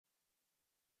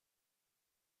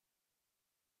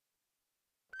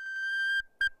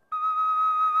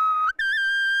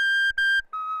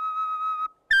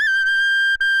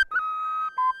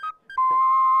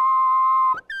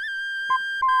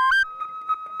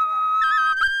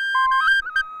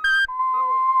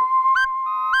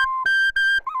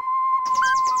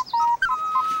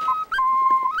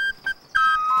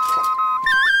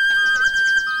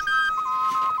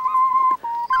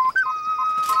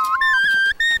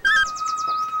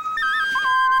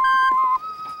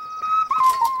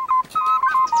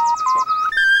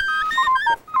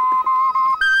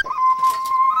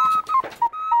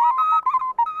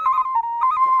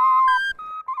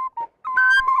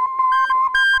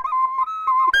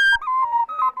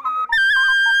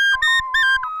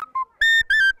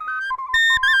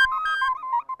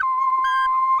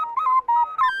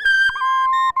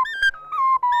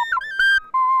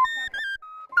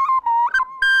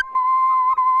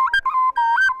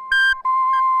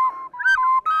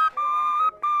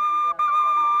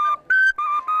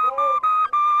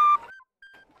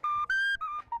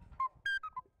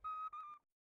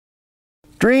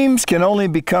Dreams can only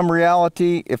become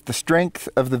reality if the strength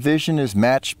of the vision is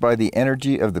matched by the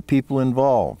energy of the people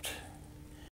involved.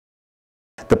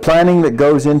 The planning that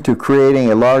goes into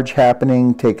creating a large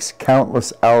happening takes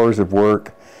countless hours of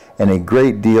work and a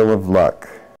great deal of luck.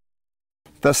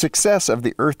 The success of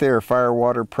the Earth, Air, Fire,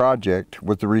 Water project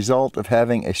was the result of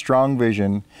having a strong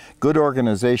vision, good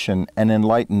organization, and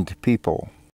enlightened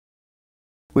people.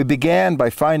 We began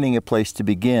by finding a place to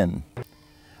begin,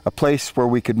 a place where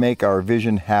we could make our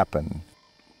vision happen.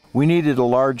 We needed a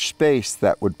large space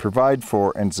that would provide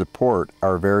for and support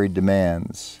our varied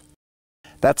demands.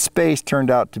 That space turned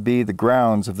out to be the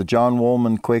grounds of the John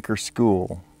Woolman Quaker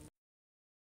School.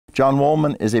 John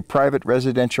Woolman is a private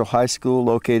residential high school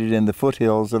located in the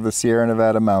foothills of the Sierra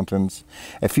Nevada mountains,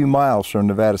 a few miles from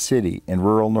Nevada City in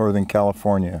rural Northern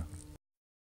California.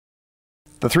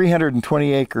 The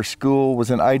 320-acre school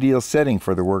was an ideal setting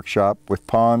for the workshop, with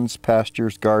ponds,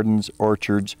 pastures, gardens,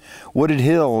 orchards, wooded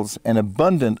hills, and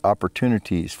abundant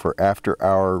opportunities for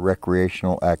after-hour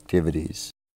recreational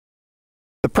activities.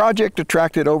 The project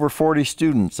attracted over 40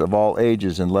 students of all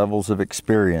ages and levels of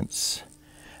experience.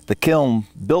 The kiln,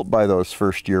 built by those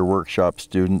first-year workshop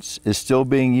students, is still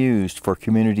being used for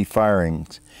community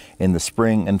firings in the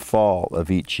spring and fall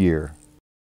of each year.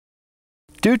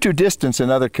 Due to distance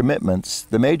and other commitments,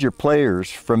 the major players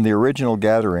from the original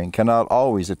gathering cannot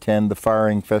always attend the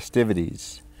firing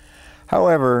festivities.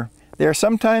 However, they are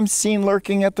sometimes seen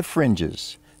lurking at the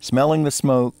fringes, smelling the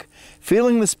smoke,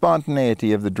 feeling the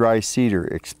spontaneity of the dry cedar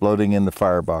exploding in the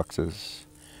fireboxes.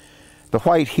 The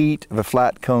white heat of a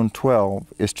flat cone 12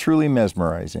 is truly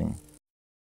mesmerizing.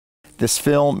 This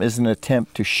film is an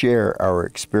attempt to share our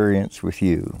experience with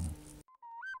you.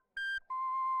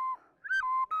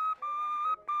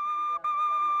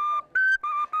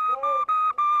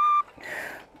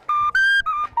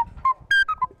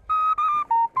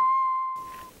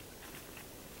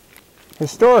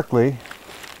 Historically,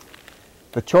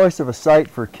 the choice of a site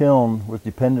for a kiln was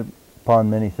dependent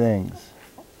upon many things.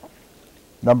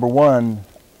 Number one,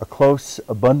 a close,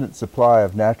 abundant supply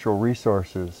of natural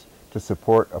resources to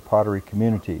support a pottery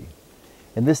community.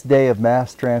 In this day of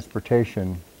mass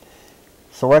transportation,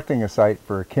 selecting a site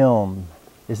for a kiln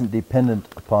isn't dependent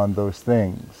upon those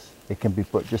things. It can be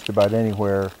put just about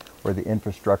anywhere where the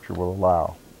infrastructure will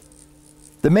allow.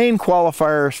 The main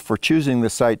qualifiers for choosing the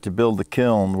site to build the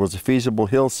kiln was a feasible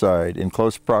hillside in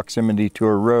close proximity to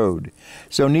a road,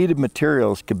 so needed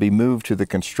materials could be moved to the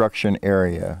construction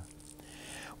area.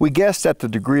 We guessed at the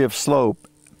degree of slope,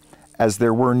 as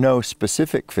there were no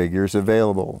specific figures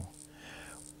available.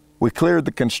 We cleared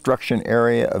the construction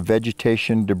area of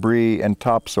vegetation, debris, and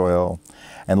topsoil,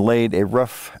 and laid a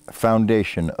rough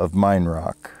foundation of mine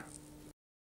rock.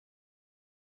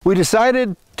 We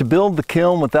decided to build the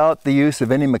kiln without the use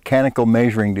of any mechanical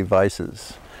measuring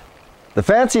devices. The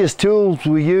fanciest tools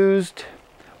we used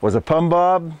was a plumb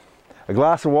bob, a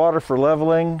glass of water for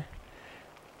leveling,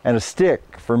 and a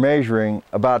stick for measuring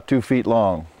about 2 feet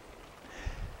long.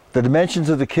 The dimensions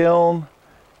of the kiln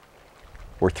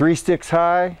were 3 sticks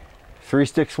high, 3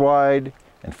 sticks wide,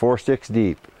 and 4 sticks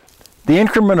deep. The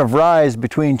increment of rise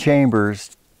between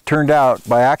chambers turned out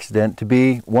by accident to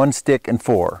be 1 stick and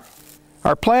 4.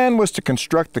 Our plan was to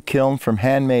construct the kiln from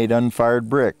handmade unfired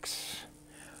bricks.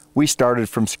 We started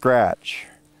from scratch.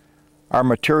 Our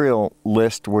material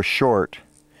list was short: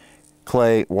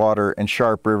 clay, water, and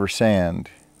Sharp River sand.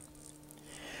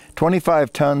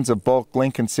 25 tons of bulk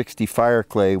Lincoln 60 fire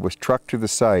clay was trucked to the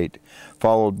site,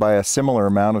 followed by a similar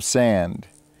amount of sand.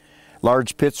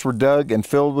 Large pits were dug and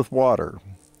filled with water.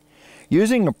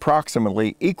 Using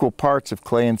approximately equal parts of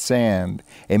clay and sand,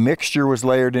 a mixture was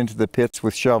layered into the pits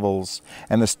with shovels,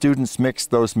 and the students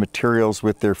mixed those materials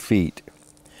with their feet.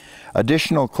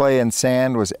 Additional clay and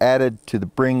sand was added to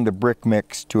bring the brick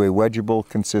mix to a wedgeable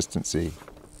consistency.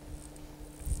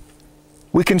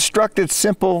 We constructed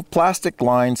simple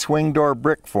plastic-lined swing door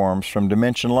brick forms from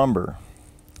dimension lumber.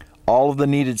 All of the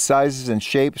needed sizes and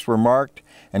shapes were marked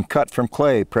and cut from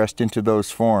clay pressed into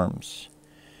those forms.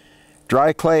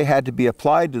 Dry clay had to be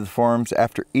applied to the forms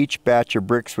after each batch of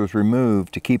bricks was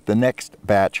removed to keep the next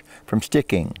batch from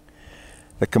sticking.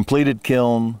 The completed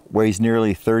kiln weighs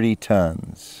nearly 30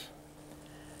 tons.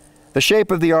 The shape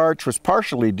of the arch was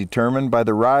partially determined by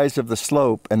the rise of the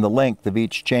slope and the length of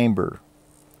each chamber.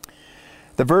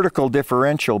 The vertical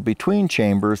differential between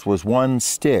chambers was 1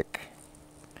 stick.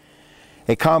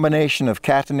 A combination of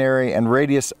catenary and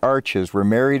radius arches were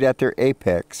married at their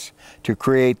apex to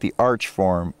create the arch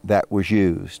form that was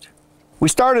used. We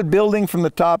started building from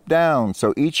the top down,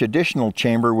 so each additional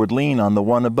chamber would lean on the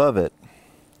one above it.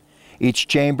 Each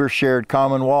chamber shared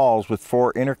common walls with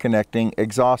 4 interconnecting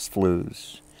exhaust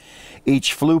flues.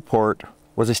 Each flue port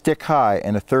was a stick high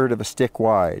and 1/3 of a stick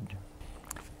wide.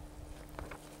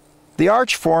 The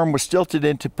arch form was stilted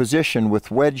into position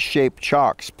with wedge-shaped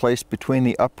chocks placed between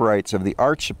the uprights of the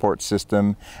arch support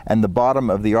system and the bottom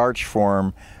of the arch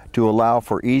form to allow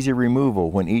for easy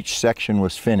removal when each section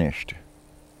was finished.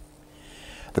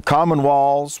 The common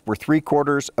walls were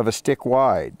 3/4 of a stick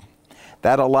wide.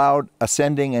 That allowed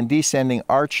ascending and descending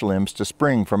arch limbs to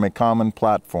spring from a common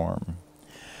platform.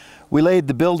 We laid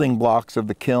the building blocks of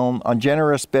the kiln on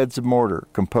generous beds of mortar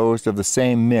composed of the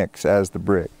same mix as the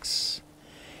bricks.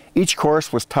 Each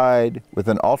course was tied with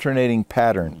an alternating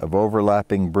pattern of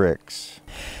overlapping bricks.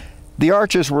 The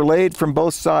arches were laid from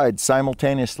both sides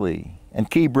simultaneously, and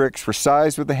key bricks were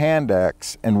sized with a hand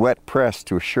axe and wet pressed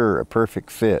to assure a perfect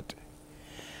fit.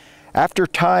 After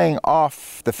tying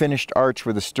off the finished arch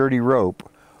with a sturdy rope,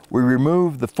 we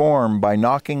removed the form by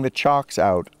knocking the chocks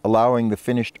out, allowing the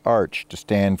finished arch to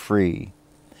stand free.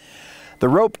 The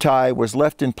rope tie was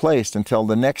left in place until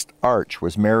the next arch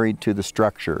was married to the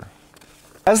structure.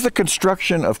 As the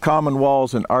construction of common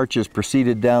walls and arches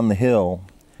proceeded down the hill,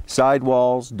 side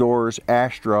walls, doors,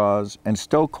 ash straws, and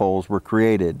stoke holes were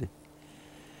created.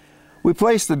 We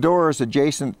placed the doors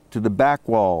adjacent to the back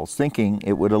walls, thinking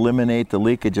it would eliminate the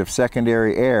leakage of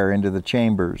secondary air into the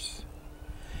chambers.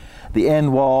 The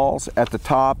end walls at the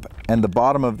top and the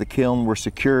bottom of the kiln were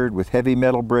secured with heavy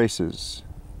metal braces.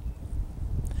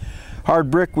 Hard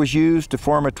brick was used to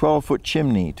form a 12-foot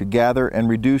chimney to gather and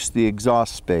reduce the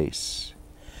exhaust space.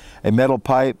 A metal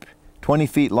pipe, 20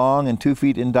 feet long and 2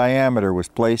 feet in diameter, was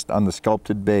placed on the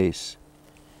sculpted base.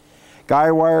 Guy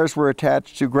wires were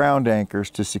attached to ground anchors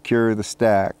to secure the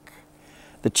stack.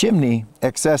 The chimney,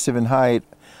 excessive in height,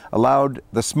 allowed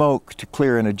the smoke to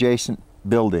clear an adjacent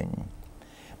building.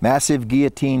 Massive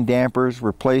guillotine dampers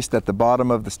were placed at the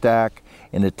bottom of the stack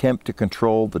in an attempt to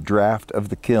control the draft of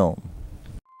the kiln.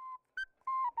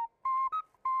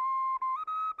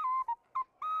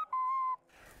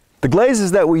 The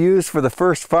glazes that we used for the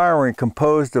first firing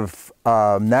composed of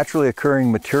naturally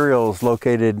occurring materials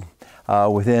located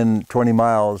within 20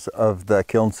 miles of the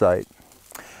kiln site.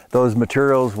 Those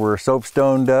materials were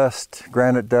soapstone dust,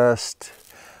 granite dust,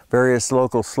 various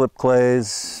local slip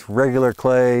clays, regular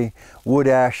clay, wood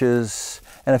ashes,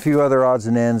 and a few other odds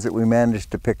and ends that we managed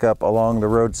to pick up along the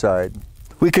roadside.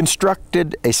 We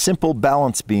constructed a simple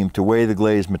balance beam to weigh the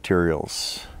glaze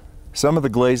materials. Some of the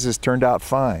glazes turned out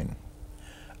fine,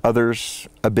 others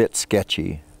a bit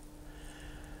sketchy.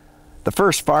 The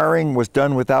first firing was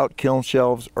done without kiln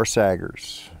shelves or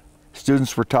saggers.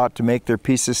 Students were taught to make their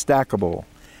pieces stackable,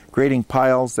 creating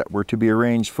piles that were to be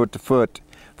arranged foot to foot,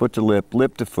 foot to lip,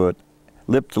 lip to foot,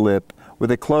 lip to lip,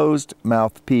 with a closed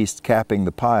mouth piece capping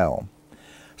the pile.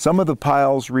 Some of the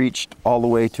piles reached all the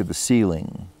way to the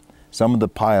ceiling. Some of the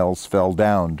piles fell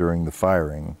down during the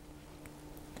firing.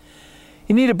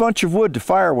 You need a bunch of wood to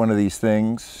fire one of these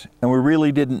things, and we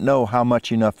really didn't know how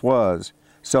much enough was,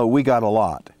 so we got a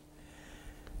lot.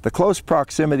 The close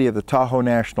proximity of the Tahoe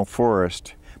National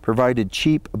Forest provided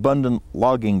cheap, abundant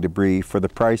logging debris for the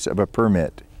price of a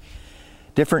permit.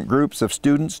 Different groups of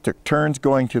students took turns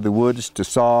going to the woods to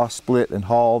saw, split, and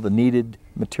haul the needed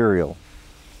material.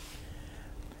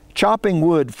 Chopping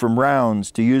wood from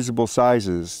rounds to usable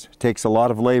sizes takes a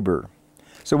lot of labor,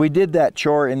 so we did that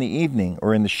chore in the evening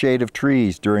or in the shade of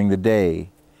trees during the day.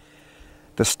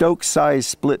 The stoke-sized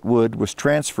split wood was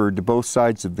transferred to both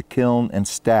sides of the kiln and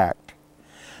stacked.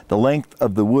 The length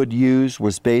of the wood used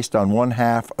was based on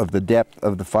 1/2 of the depth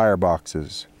of the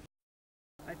fireboxes.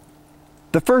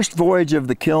 The first voyage of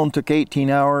the kiln took 18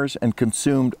 hours and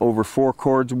consumed over 4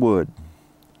 cords wood.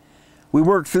 We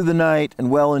worked through the night and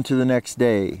well into the next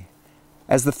day.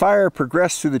 As the fire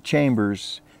progressed through the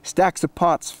chambers, stacks of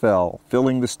pots fell,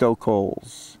 filling the stoke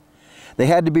holes. They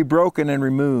had to be broken and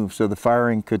removed so the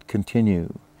firing could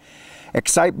continue.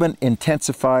 Excitement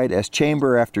intensified as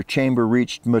chamber after chamber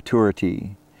reached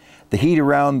maturity. The heat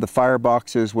around the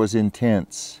fireboxes was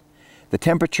intense. The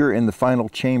temperature in the final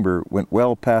chamber went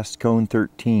well past cone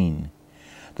 13.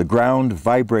 The ground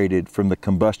vibrated from the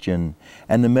combustion,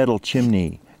 and the metal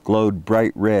chimney glowed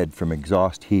bright red from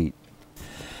exhaust heat.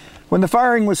 When the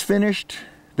firing was finished,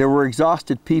 there were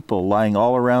exhausted people lying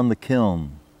all around the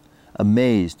kiln,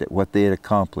 amazed at what they had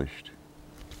accomplished.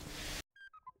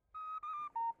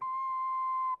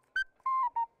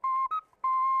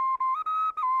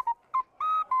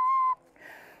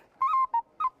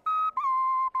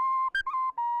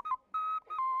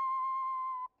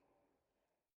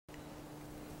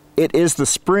 It is the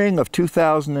spring of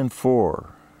 2004.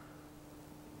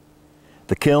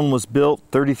 The kiln was built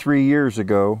 33 years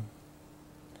ago.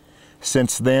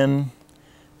 Since then,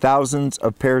 Thousands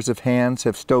of pairs of hands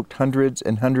have stoked hundreds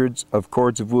and hundreds of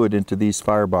cords of wood into these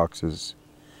fireboxes,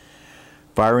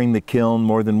 firing the kiln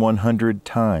more than 100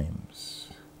 times,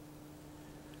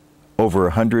 over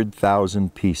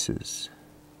 100,000 pieces.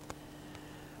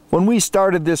 When we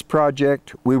started this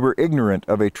project, we were ignorant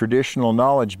of a traditional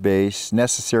knowledge base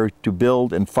necessary to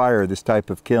build and fire this type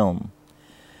of kiln.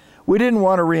 We didn't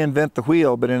want to reinvent the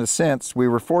wheel, but in a sense, we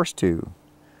were forced to.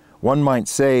 One might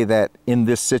say that in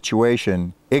this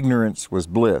situation, ignorance was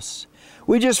bliss.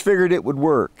 We just figured it would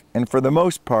work, and for the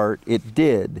most part, it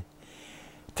did.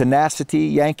 Tenacity,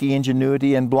 Yankee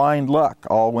ingenuity, and blind luck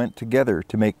all went together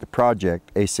to make the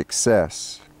project a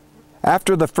success.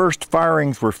 After the first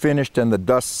firings were finished and the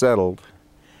dust settled,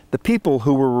 the people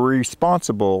who were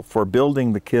responsible for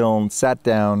building the kiln sat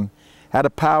down, had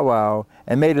a powwow,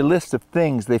 and made a list of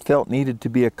things they felt needed to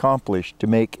be accomplished to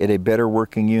make it a better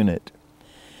working unit.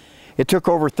 It took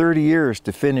over 30 years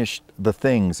to finish the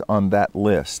things on that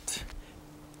list.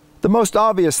 The most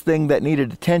obvious thing that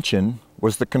needed attention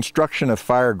was the construction of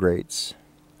fire grates.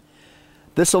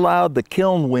 This allowed the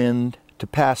kiln wind to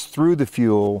pass through the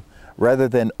fuel rather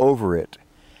than over it,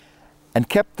 and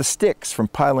kept the sticks from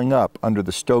piling up under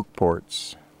the stoke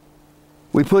ports.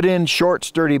 We put in short,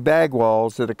 sturdy bag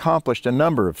walls that accomplished a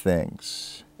number of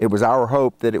things. It was our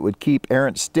hope that it would keep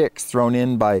errant sticks thrown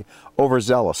in by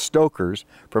overzealous stokers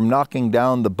from knocking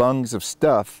down the bungs of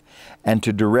stuff and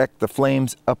to direct the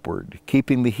flames upward,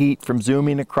 keeping the heat from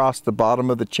zooming across the bottom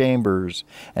of the chambers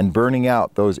and burning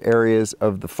out those areas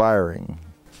of the firing.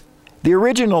 The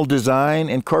original design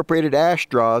incorporated ash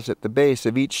straws at the base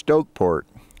of each stoke port.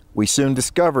 We soon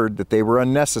discovered that they were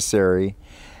unnecessary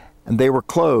and they were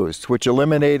closed, which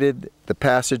eliminated the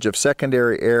passage of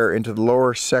secondary air into the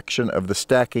lower section of the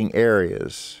stacking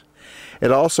areas.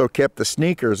 It also kept the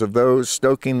sneakers of those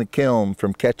stoking the kiln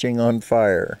from catching on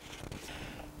fire.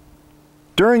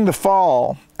 During the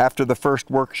fall, after the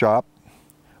first workshop,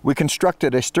 we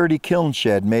constructed a sturdy kiln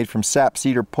shed made from sap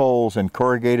cedar poles and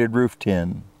corrugated roof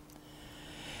tin.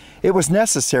 It was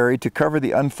necessary to cover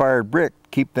the unfired brick to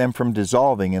keep them from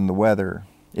dissolving in the weather.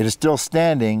 It is still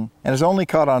standing and has only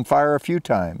caught on fire a few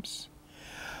times.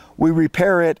 We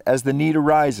repair it as the need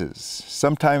arises,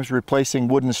 sometimes replacing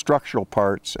wooden structural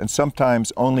parts and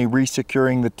sometimes only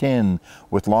resecuring the tin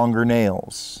with longer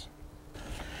nails.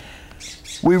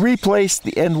 We replaced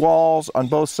the end walls on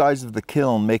both sides of the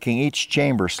kiln, making each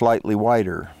chamber slightly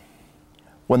wider.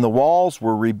 When the walls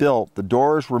were rebuilt, the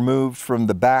doors were moved from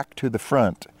the back to the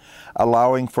front,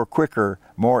 allowing for quicker,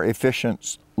 more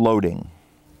efficient loading.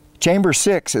 Chamber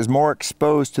 6 is more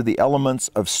exposed to the elements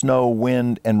of snow,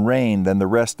 wind, and rain than the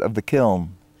rest of the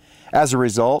kiln. As a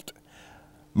result,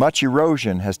 much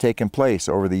erosion has taken place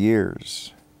over the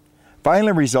years,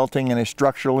 finally resulting in a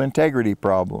structural integrity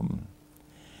problem.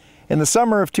 In the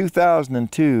summer of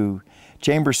 2002,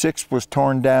 Chamber 6 was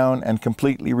torn down and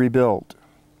completely rebuilt.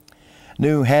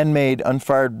 New handmade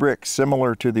unfired bricks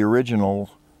similar to the original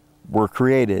were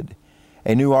created.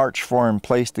 A new arch form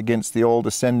placed against the old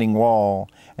ascending wall,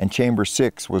 and Chamber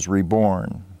 6 was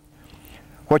reborn.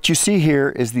 What you see here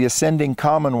is the ascending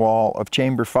common wall of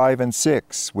Chamber 5 and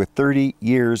 6, with 30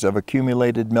 years of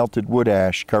accumulated melted wood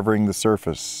ash covering the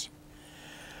surface.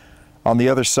 On the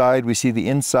other side, we see the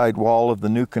inside wall of the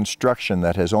new construction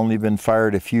that has only been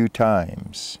fired a few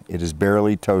times. It is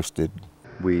barely toasted.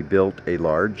 We built a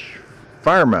large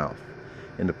fire mouth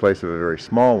in the place of a very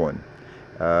small one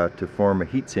to form a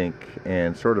heatsink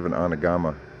and sort of an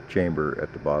onigama chamber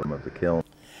at the bottom of the kiln.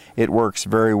 It works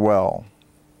very well.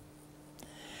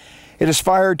 It is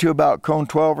fired to about cone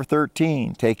 12 or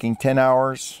 13, taking 10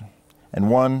 hours and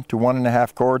 1 to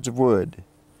 1.5 cords of wood.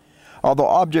 Although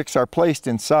objects are placed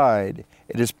inside,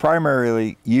 it is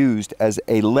primarily used as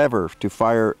a lever to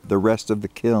fire the rest of the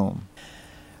kiln.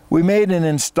 We made and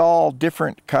installed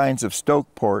different kinds of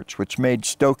stoke ports, which made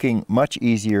stoking much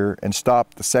easier and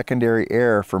stopped the secondary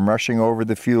air from rushing over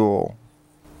the fuel.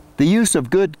 The use of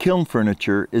good kiln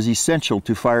furniture is essential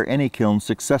to fire any kiln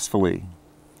successfully.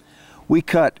 We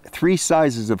cut 3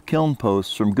 sizes of kiln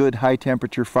posts from good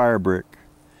high-temperature fire brick.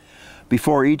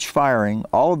 Before each firing,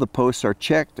 all of the posts are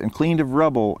checked and cleaned of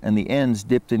rubble and the ends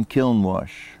dipped in kiln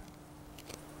wash.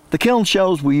 The kiln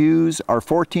shelves we use are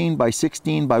 14 by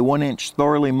 16 by 1 inch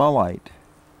Thorley mullite.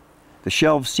 The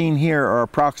shelves seen here are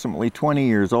approximately 20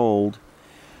 years old.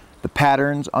 The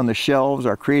patterns on the shelves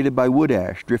are created by wood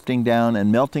ash drifting down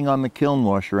and melting on the kiln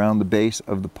wash around the base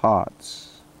of the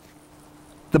pots.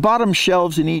 The bottom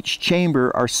shelves in each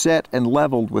chamber are set and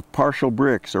leveled with partial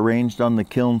bricks arranged on the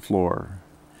kiln floor.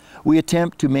 We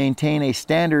attempt to maintain a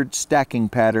standard stacking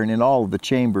pattern in all of the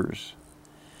chambers.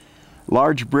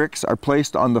 Large bricks are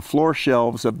placed on the floor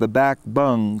shelves of the back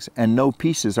bungs and no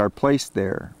pieces are placed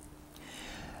there.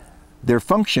 Their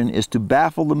function is to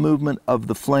baffle the movement of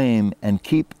the flame and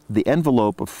keep the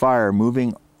envelope of fire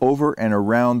moving over and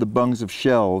around the bungs of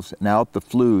shelves and out the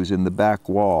flues in the back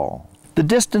wall. The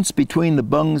distance between the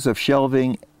bungs of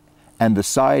shelving and the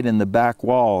side and the back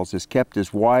walls is kept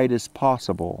as wide as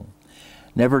possible,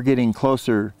 never getting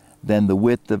closer than the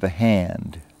width of a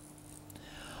hand.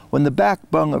 When the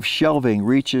back bung of shelving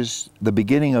reaches the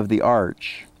beginning of the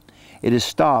arch, it is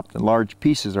stopped and large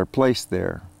pieces are placed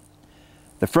there.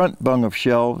 The front bung of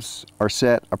shelves are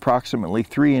set approximately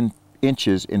 3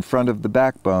 inches in front of the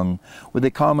back bung with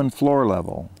a common floor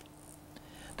level.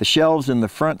 The shelves in the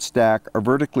front stack are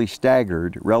vertically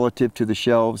staggered relative to the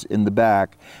shelves in the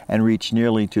back and reach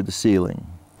nearly to the ceiling.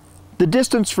 The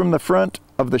distance from the front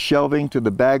of the shelving to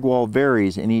the bag wall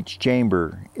varies in each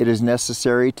chamber. It is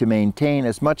necessary to maintain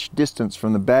as much distance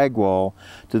from the bag wall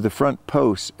to the front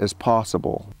posts as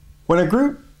possible. When a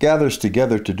group gathers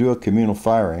together to do a communal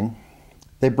firing,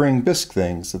 they bring bisque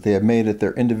things that they have made at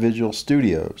their individual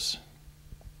studios.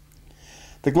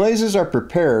 The glazes are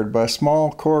prepared by a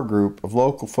small core group of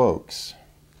local folks.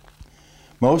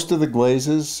 Most of the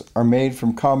glazes are made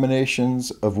from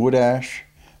combinations of wood ash,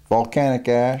 volcanic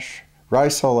ash,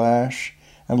 rice hull ash,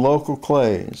 and local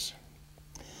clays.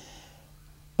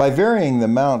 By varying the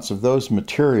amounts of those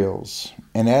materials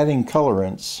and adding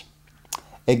colorants,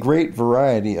 a great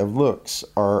variety of looks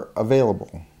are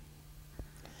available.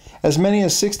 As many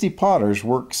as 60 potters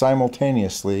work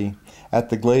simultaneously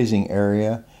at the glazing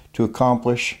area to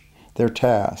accomplish their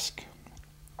task.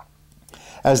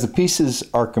 As the pieces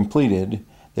are completed,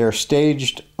 they are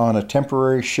staged on a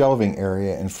temporary shelving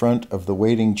area in front of the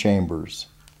waiting chambers.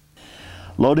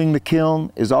 Loading the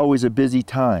kiln is always a busy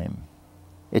time.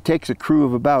 It takes a crew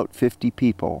of about 50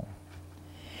 people.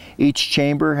 Each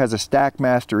chamber has a stack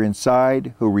master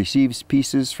inside who receives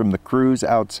pieces from the crews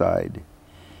outside.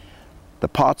 The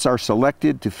pots are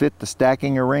selected to fit the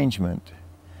stacking arrangement.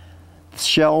 The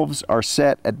shelves are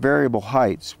set at variable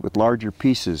heights with larger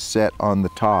pieces set on the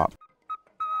top.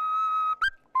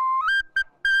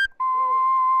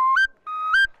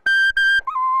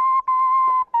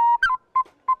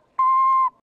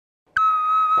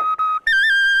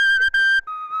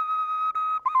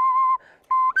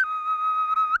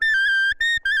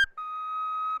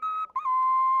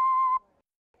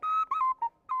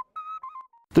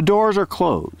 The doors are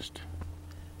closed.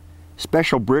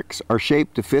 Special bricks are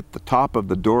shaped to fit the top of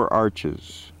the door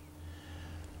arches.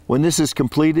 When this is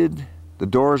completed, the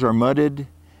doors are mudded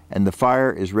and the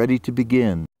fire is ready to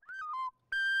begin.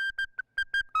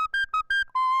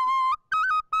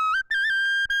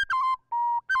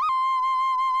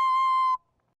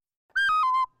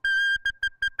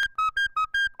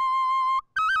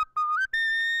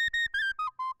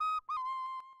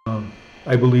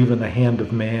 I believe in the hand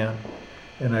of man,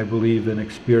 and I believe in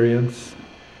experience,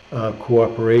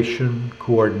 cooperation,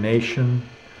 coordination,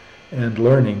 and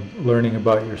learning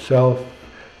about yourself,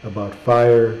 about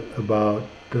fire, about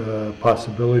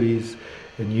possibilities,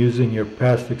 and using your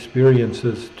past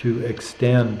experiences to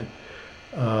extend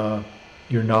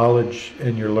your knowledge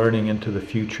and your learning into the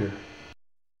future.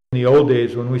 In the old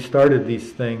days, when we started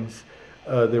these things,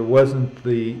 there wasn't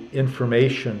the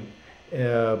information,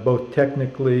 both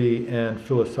technically and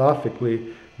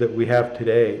philosophically, that we have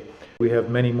today. We have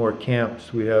many more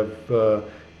camps. We have the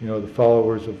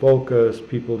followers of Volkas,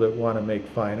 people that want to make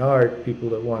fine art, people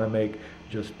that want to make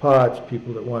just pots,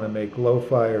 people that want to make low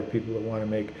fire, people that want to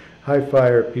make high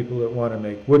fire, people that want to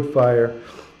make wood fire.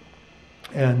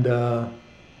 And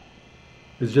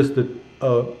it's just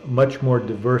a much more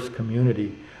diverse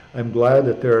community. I'm glad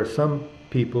that there are some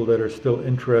people that are still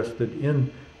interested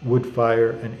in wood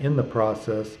fire and in the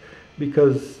process,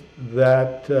 because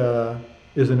that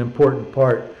is an important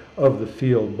part of the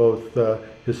field, both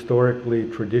historically,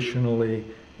 traditionally,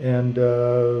 and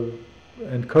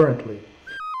currently.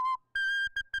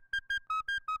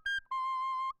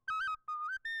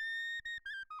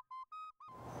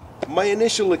 My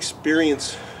initial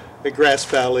experience at Grass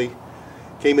Valley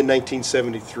came in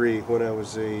 1973 when I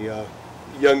was a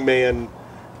young man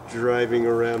driving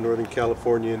around Northern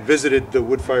California and visited the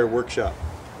woodfire workshop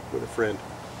with a friend.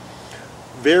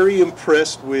 Very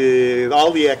impressed with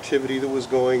all the activity that was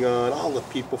going on, all the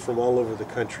people from all over the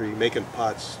country making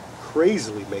pots,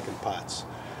 crazily making pots,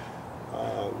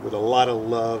 with a lot of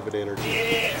love and energy.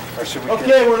 Yeah.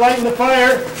 Okay, we're lighting the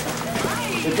fire.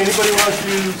 If anybody wants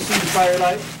to see the fire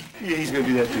light. Yeah, he's going to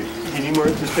do that too. You need more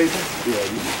of this paper? Yeah.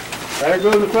 There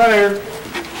goes the fire.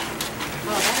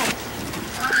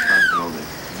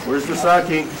 Where's the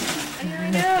sake?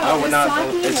 Oh, we're not.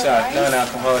 It's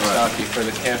non-alcoholic sake for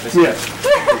the campus.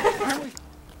 Yeah.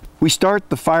 We start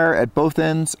the fire at both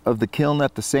ends of the kiln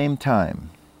at the same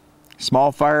time.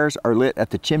 Small fires are lit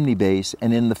at the chimney base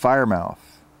and in the fire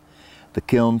mouth. The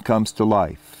kiln comes to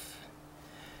life.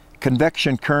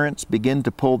 Convection currents begin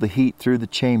to pull the heat through the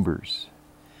chambers.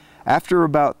 After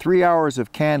about 3 hours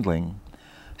of candling,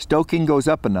 stoking goes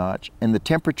up a notch and the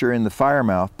temperature in the fire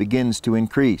mouth begins to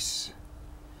increase.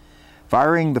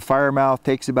 Firing the fire mouth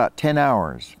takes about 10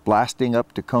 hours, blasting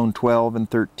up to cone 12 and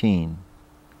 13.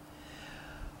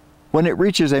 When it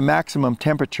reaches a maximum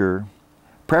temperature,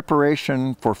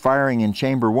 preparation for firing in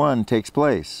chamber 1 takes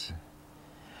place.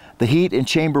 The heat in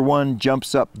chamber 1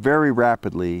 jumps up very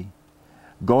rapidly,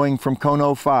 going from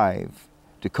cone 05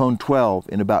 to cone 12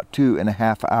 in about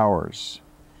 2.5 hours.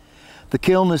 The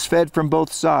kiln is fed from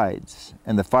both sides,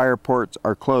 and the fire ports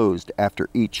are closed after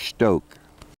each stoke.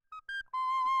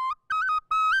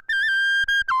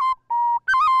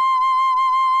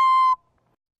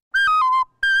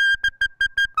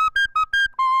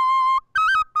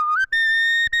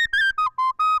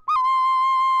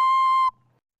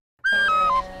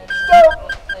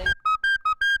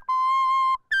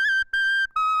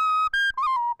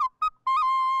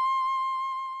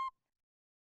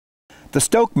 The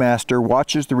stoke master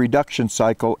watches the reduction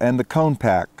cycle and the cone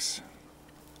packs.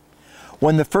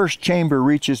 When the first chamber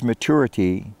reaches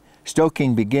maturity,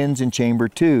 stoking begins in chamber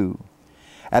 2.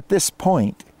 At this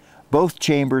point, both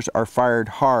chambers are fired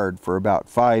hard for about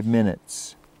 5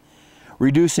 minutes,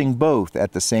 reducing both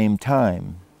at the same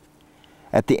time.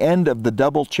 At the end of the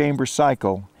double chamber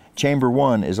cycle, chamber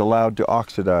 1 is allowed to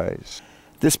oxidize.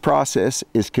 This process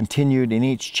is continued in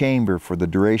each chamber for the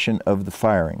duration of the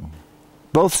firing.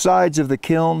 Both sides of the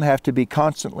kiln have to be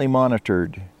constantly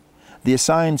monitored. The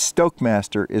assigned stoke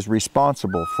master is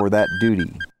responsible for that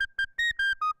duty.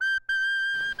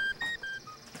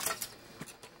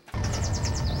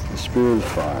 The spirit of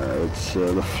fire, it's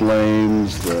the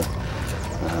flames, the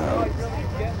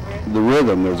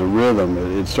rhythm. There's a rhythm.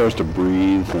 It starts to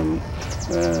breathe, and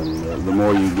the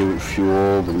more you give it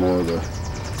fuel, the more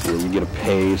you get a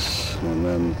pace, and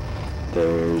then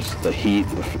there's the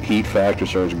heat factor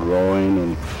starts growing,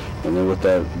 and then with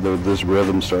that, this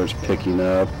rhythm starts picking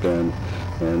up, and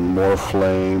more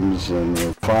flames and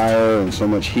fire and so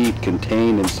much heat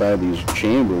contained inside these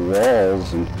chamber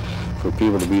walls, and for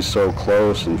people to be so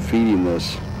close and feeding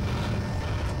this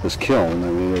kiln,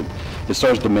 I mean, it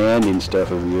starts demanding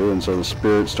stuff of you, and so the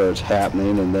spirit starts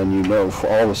happening, and then you know,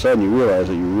 all of a sudden you realize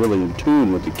that you're really in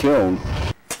tune with the kiln.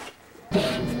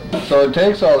 So it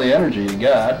takes all the energy you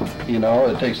got, you know,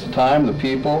 it takes the time, the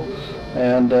people,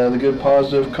 and the good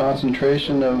positive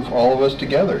concentration of all of us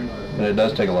together. And it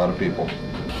does take a lot of people.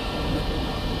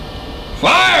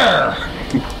 Fire!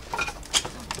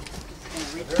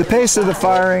 The pace of the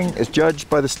firing is judged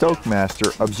by the stoke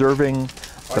master observing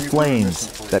the flames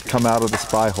that come out of the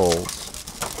spy holes.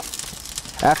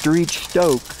 After each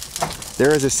stoke,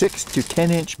 there is a 6 to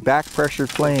 10 inch back pressure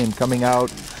flame coming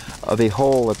out of a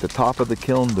hole at the top of the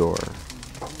kiln door.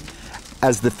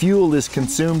 As the fuel is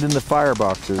consumed in the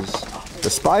fireboxes, the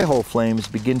spy hole flames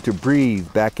begin to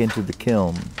breathe back into the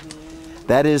kiln.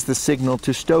 That is the signal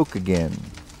to stoke again.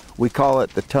 We call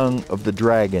it the tongue of the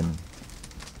dragon.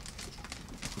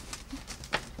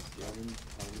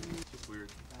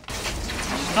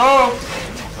 No!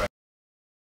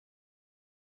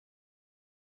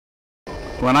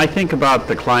 When I think about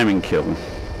the climbing kiln,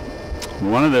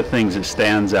 one of the things that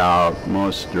stands out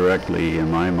most directly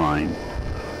in my mind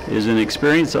is an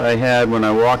experience I had when I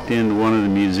walked into one of the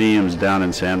museums down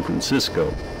in San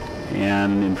Francisco.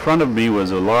 And in front of me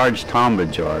was a large tamba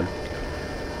jar.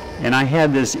 And I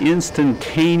had this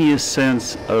instantaneous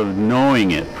sense of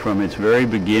knowing it from its very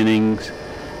beginnings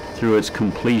through its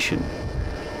completion.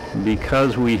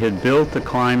 Because we had built the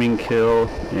climbing kiln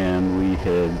and we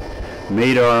had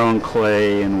made our own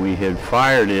clay and we had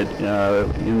fired it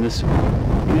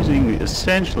using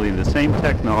essentially the same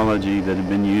technology that had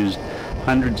been used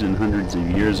hundreds and hundreds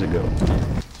of years ago.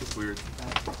 It's weird.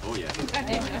 Oh yeah.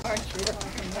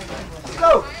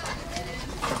 Go!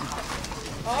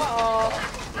 Oh.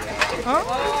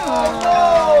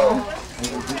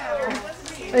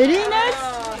 Rimas?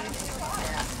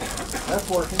 That's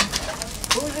working.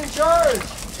 Who's in charge?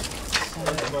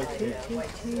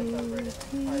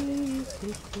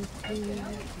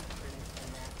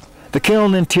 The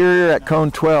kiln interior at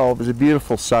cone 12 is a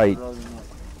beautiful sight.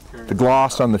 The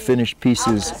gloss on the finished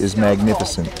pieces is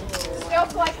magnificent.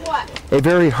 A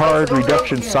very hard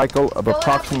reduction cycle of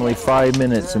approximately 5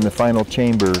 minutes in the final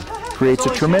chamber creates a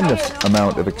tremendous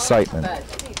amount of excitement.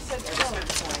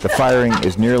 The firing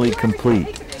is nearly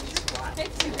complete.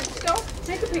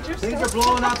 picture. Things Stop. are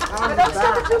blowing up out But of don't the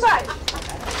stop it too barrels. much.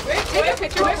 Quick, take a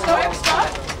picture. Quick, quick, stop.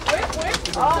 Quick, quick.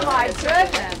 Oh my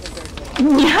goodness.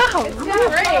 Yeah.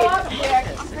 Great.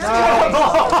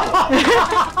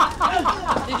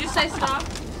 Did you say stop?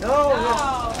 No,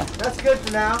 that's good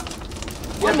for now.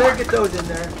 Yeah, better get those in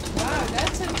there. Wow,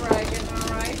 that's a dragon, all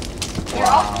right.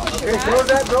 Wow. Okay, close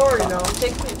that door, you know.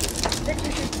 Take pictures.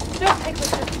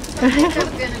 I think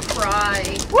I'm gonna cry.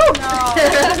 No.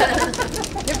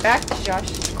 Get back, Josh.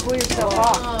 Cool yourself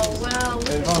off. Oh, wow, look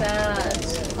at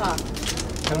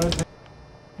that.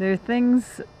 There are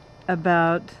things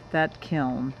about that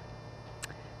kiln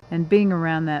and being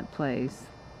around that place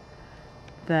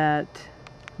that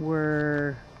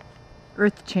were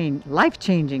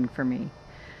life-changing for me.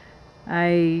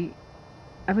 I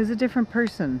was a different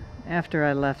person after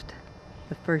I left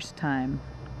the first time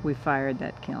we fired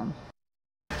that kiln.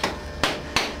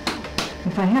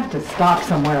 If I have to stop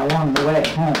somewhere along the way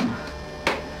home,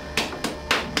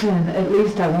 then at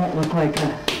least I won't look like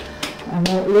a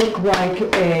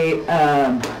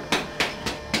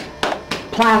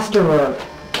plasterer.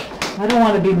 I don't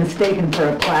want to be mistaken for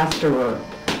a plasterer.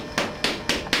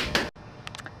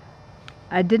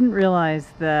 I didn't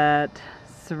realize that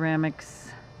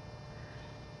ceramics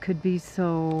could be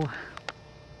so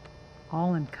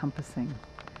all-encompassing.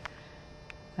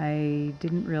 I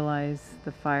didn't realize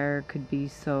the fire could be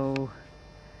so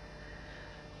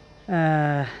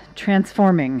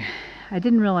transforming. I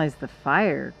didn't realize the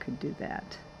fire could do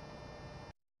that.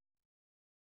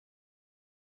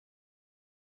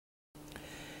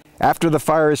 After the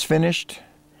fire is finished,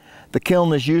 the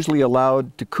kiln is usually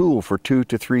allowed to cool for 2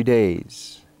 to 3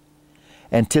 days.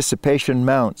 Anticipation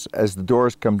mounts as the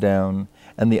doors come down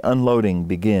and the unloading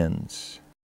begins.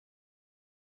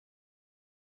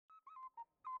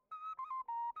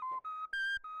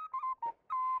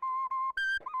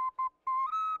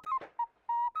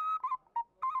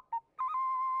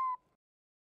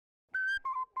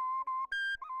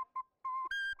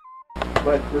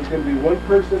 But there's going to be one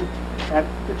person at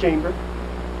the chamber.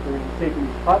 We're going to be taking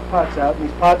these hot pots out. And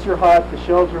these pots are hot, the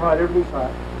shelves are hot, everything's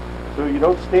hot. So you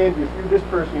don't stand, if you're this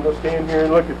person, you don't stand here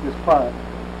and look at this pot.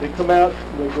 They come out,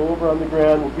 they go over on the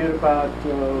ground, we'll get about,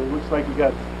 looks like you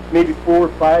got maybe 4 or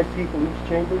 5 people each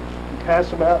chamber. You pass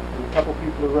them out, and a couple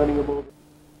people are running them over.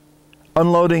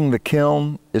 Unloading the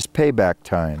kiln is payback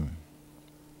time.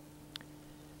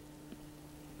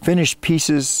 Finished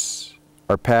pieces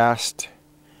are passed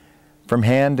from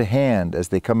hand to hand as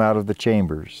they come out of the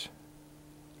chambers.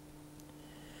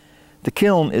 The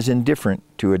kiln is indifferent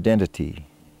to identity.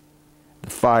 The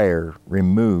fire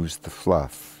removes the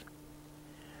fluff.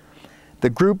 The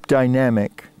group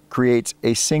dynamic creates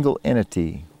a single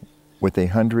entity with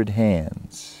 100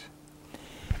 hands.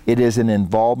 It is an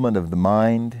involvement of the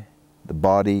mind, the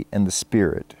body, and the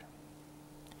spirit.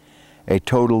 A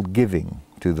total giving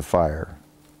to the fire.